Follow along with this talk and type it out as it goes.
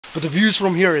but the views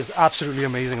from here is absolutely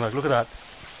amazing. Like, look at that.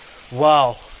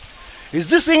 Wow. Is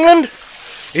this England?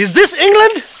 Is this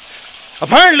England?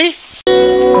 Apparently.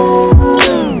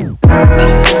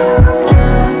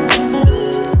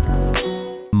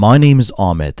 My name is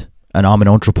Ahmad, and I'm an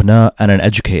entrepreneur and an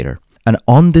educator. And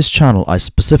on this channel, I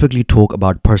specifically talk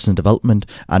about personal development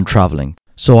and traveling.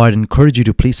 So I'd encourage you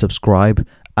to please subscribe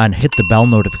and hit the bell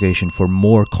notification for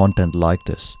more content like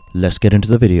this. Let's get into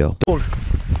the video.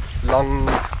 Long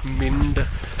Mynd.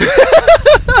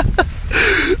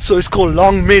 So it's called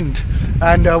Long Mynd.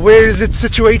 And where is it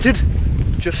situated?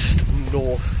 Just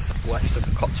northwest of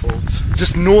the Cotswolds.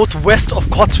 Just northwest of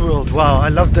Cotswold. Wow, I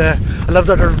love the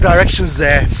directions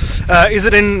there. Is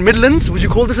it in Midlands? Would you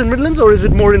call this in Midlands, or is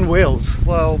it more in Wales?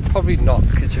 Well, probably not,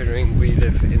 considering we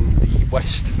live in the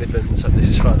West Midlands and this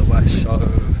is further west. So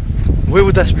where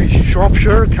would that be?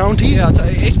 Shropshire County? Yeah,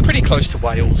 it's pretty close to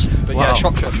Wales. But wow. Yeah,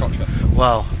 Shropshire.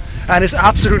 Wow, and it's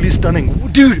absolutely stunning,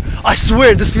 dude. I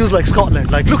swear this feels like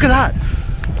Scotland. Like, look at that.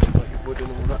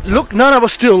 Look, no,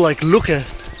 but still, like, look at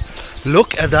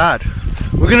that.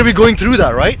 We're gonna be going through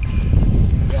that, right?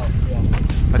 Yeah.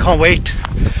 I can't wait.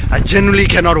 I genuinely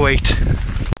cannot wait.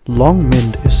 Long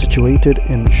Mynd is situated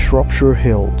in Shropshire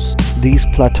Hills. These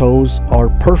plateaus are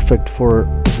perfect for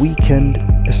a weekend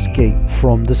escape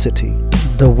from the city.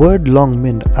 The word Long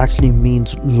Mynd actually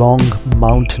means long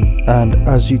mountain, and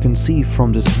as you can see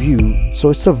from this view,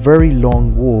 so it's a very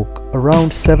long walk,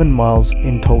 around 7 miles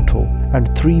in total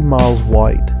and 3 miles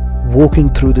wide. Walking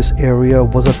through this area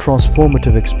was a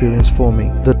transformative experience for me.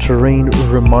 The terrain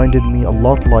reminded me a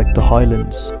lot like the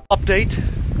Highlands. Update.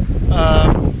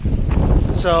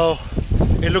 So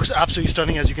it looks absolutely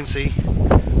stunning, as you can see.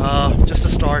 Just a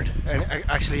start, and I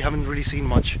actually haven't really seen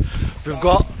much. We've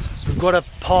got a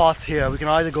path here. We can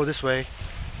either go this way,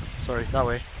 that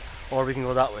way, or we can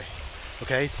go that way.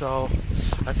 Okay, so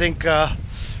I think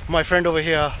my friend over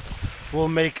here will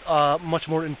make a much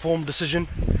more informed decision,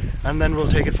 and then we'll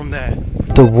take it from there.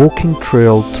 The walking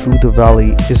trail through the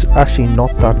valley is actually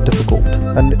not that difficult,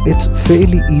 and it's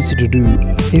fairly easy to do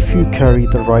if you carry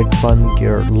the right climbing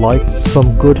gear, like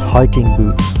some good hiking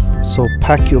boots. So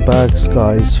pack your bags,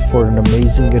 guys, for an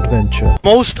amazing adventure.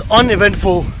 Most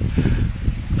uneventful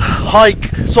hike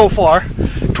so far.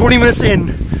 20 minutes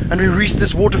in and we reached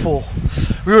this waterfall.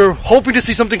 We were hoping to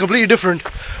see something completely different,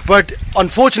 but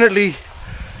unfortunately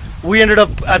we ended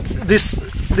up at this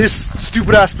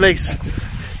stupid ass place.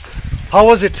 How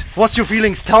was it? What's your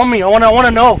feelings? Tell me. I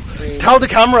wanna know. Tell the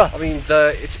camera. I mean,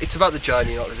 it's about the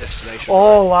journey, not the destination.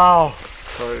 Oh, wow.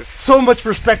 So much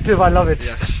perspective. I love it.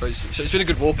 Yes. So it's been a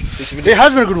good walk. It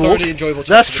has been a good walk. Thoroughly enjoyable.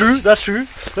 That's true.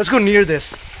 Let's go near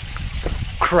this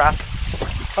crap.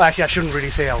 Oh, actually, I shouldn't really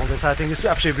say all this. I think it's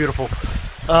absolutely beautiful.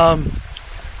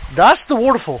 That's the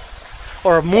waterfall,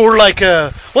 or more like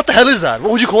a, what the hell is that?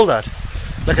 What would you call that?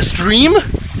 Like a stream?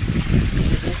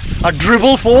 A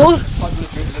dribble fall?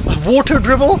 A water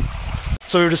dribble?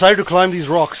 So we decided to climb these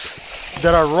rocks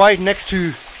that are right next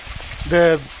to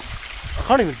the. I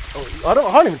can't even.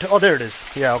 Oh, there it is.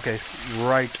 Yeah, okay,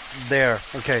 right there.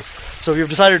 Okay, so we've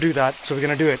decided to do that. So we're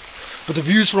gonna do it. But the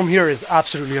views from here is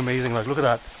absolutely amazing. Like, look at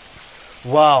that.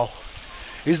 Wow.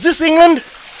 Is this England?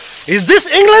 Is this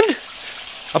England?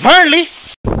 Apparently.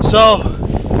 So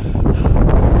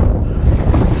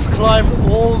just climbed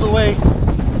all the way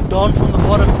down from the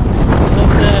bottom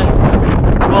over there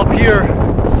to up here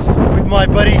with my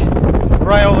buddy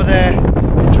right over there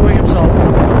enjoying himself.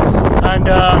 And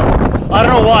I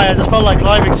don't know why, I just felt like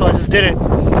climbing, so I just did it.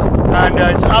 And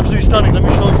it's absolutely stunning. Let me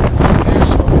show you the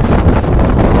views.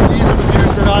 These are the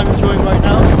views that I'm enjoying right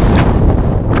now.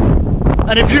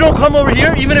 And if you don't come over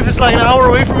here, even if it's like an hour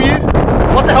away from you,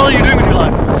 what the hell are you doing with your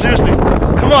life? Seriously,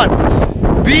 come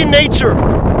on, be in nature,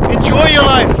 enjoy your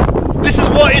life. This is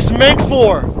what it's meant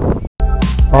for.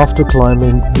 After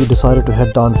climbing, we decided to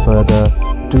head down further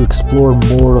to explore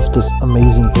more of this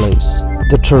amazing place.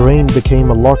 The terrain became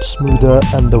a lot smoother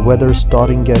and the weather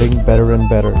started getting better and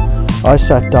better. I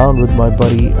sat down with my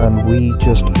buddy and we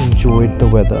just enjoyed the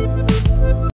weather.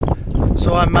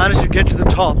 So I managed to get to the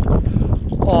top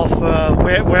of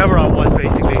wherever I was,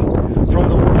 basically, from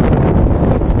the waterfall.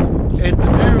 The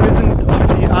view isn't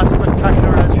obviously as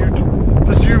spectacular as you'd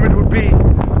presume it would be,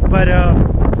 but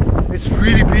it's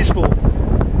really peaceful.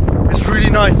 It's really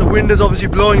nice. The wind is obviously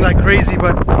blowing like crazy,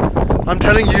 but I'm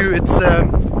telling you, it's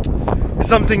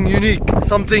something unique,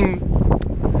 something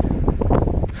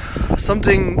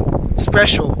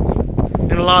special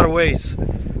in a lot of ways.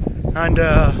 And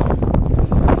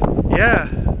yeah,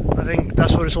 I think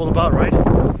that's what it's all about, right?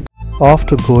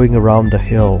 After going around the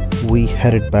hill, we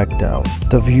headed back down.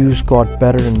 The views got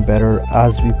better and better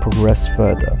as we progressed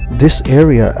further. This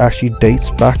area actually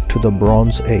dates back to the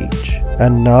Bronze Age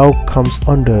and now comes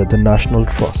under the National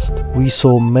Trust. We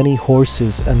saw many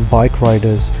horses and bike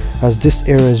riders, as this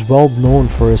area is well known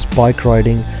for its bike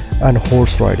riding and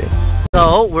horse riding.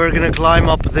 So we're gonna climb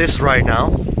up this right now,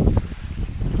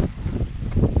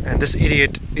 and this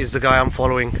idiot is the guy I'm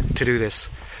following to do this.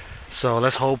 So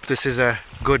let's hope this is a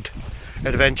good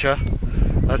adventure.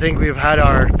 I think we've had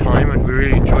our time and we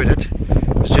really enjoyed it.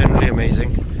 It was generally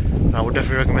amazing. And I would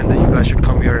definitely recommend that you guys should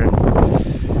come here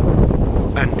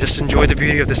and just enjoy the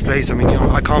beauty of this place. I mean, you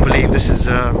know, I can't believe this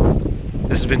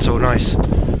has been so nice.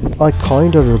 I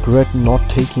kinda regret not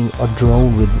taking a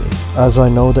drone with me, as I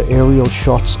know the aerial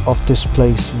shots of this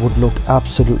place would look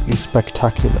absolutely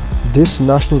spectacular. This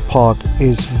national park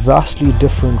is vastly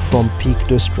different from Peak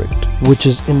District, which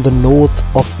is in the north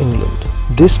of England.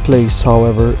 This place,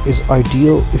 however, is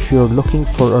ideal if you're looking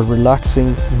for a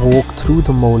relaxing walk through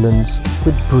the moorlands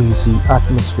with breezy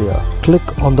atmosphere.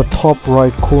 Click on the top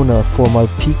right corner for my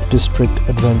Peak District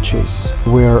adventures,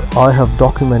 where I have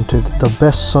documented the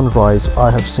best sunrise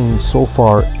I have seen so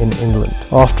far in England.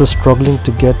 After struggling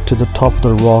to get to the top of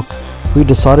the rock, we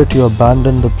decided to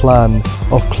abandon the plan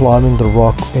of climbing the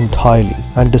rock entirely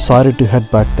and decided to head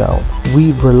back down.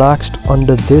 We relaxed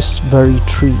under this very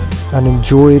tree and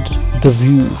enjoyed the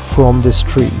view from this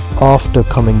tree after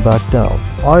coming back down.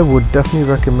 I would definitely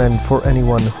recommend for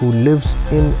anyone who lives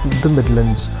in the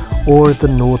Midlands or the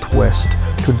Northwest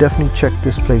to definitely check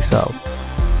this place out.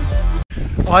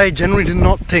 I generally did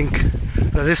not think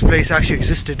that this place actually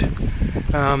existed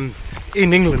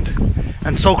in England,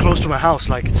 and so close to my house.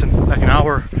 Like it's like an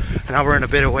hour and a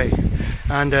bit away,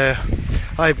 and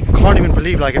I can't even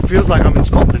believe, like, it feels like I'm in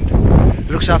Scotland.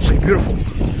 It looks absolutely beautiful,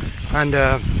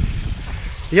 and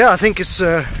yeah, I think it's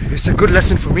a good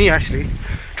lesson for me actually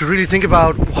to really think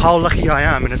about how lucky I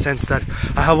am, in a sense that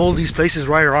I have all these places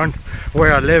right around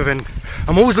where I live, and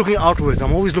I'm always looking outwards.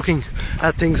 I'm always looking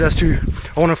at things as to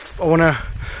I wanna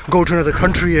go to another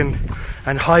country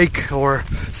and hike or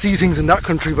see things in that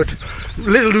country, but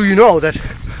little do you know that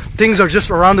things are just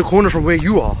around the corner from where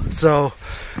you are. So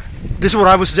this is what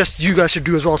I would suggest you guys should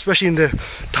do as well, especially in the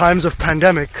times of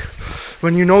pandemic,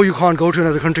 when you know you can't go to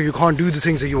another country, you can't do the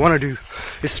things that you want to do.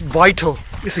 It's vital,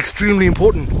 it's extremely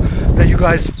important that you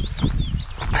guys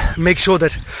make sure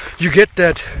that you get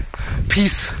that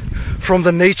peace from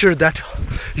the nature that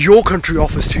your country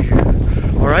offers to you.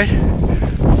 Alright?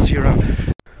 I'll see you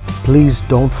around. Please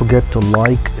don't forget to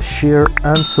like, share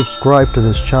and subscribe to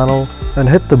this channel, and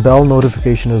hit the bell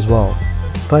notification as well.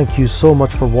 Thank you so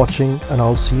much for watching, and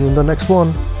I'll see you in the next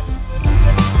one.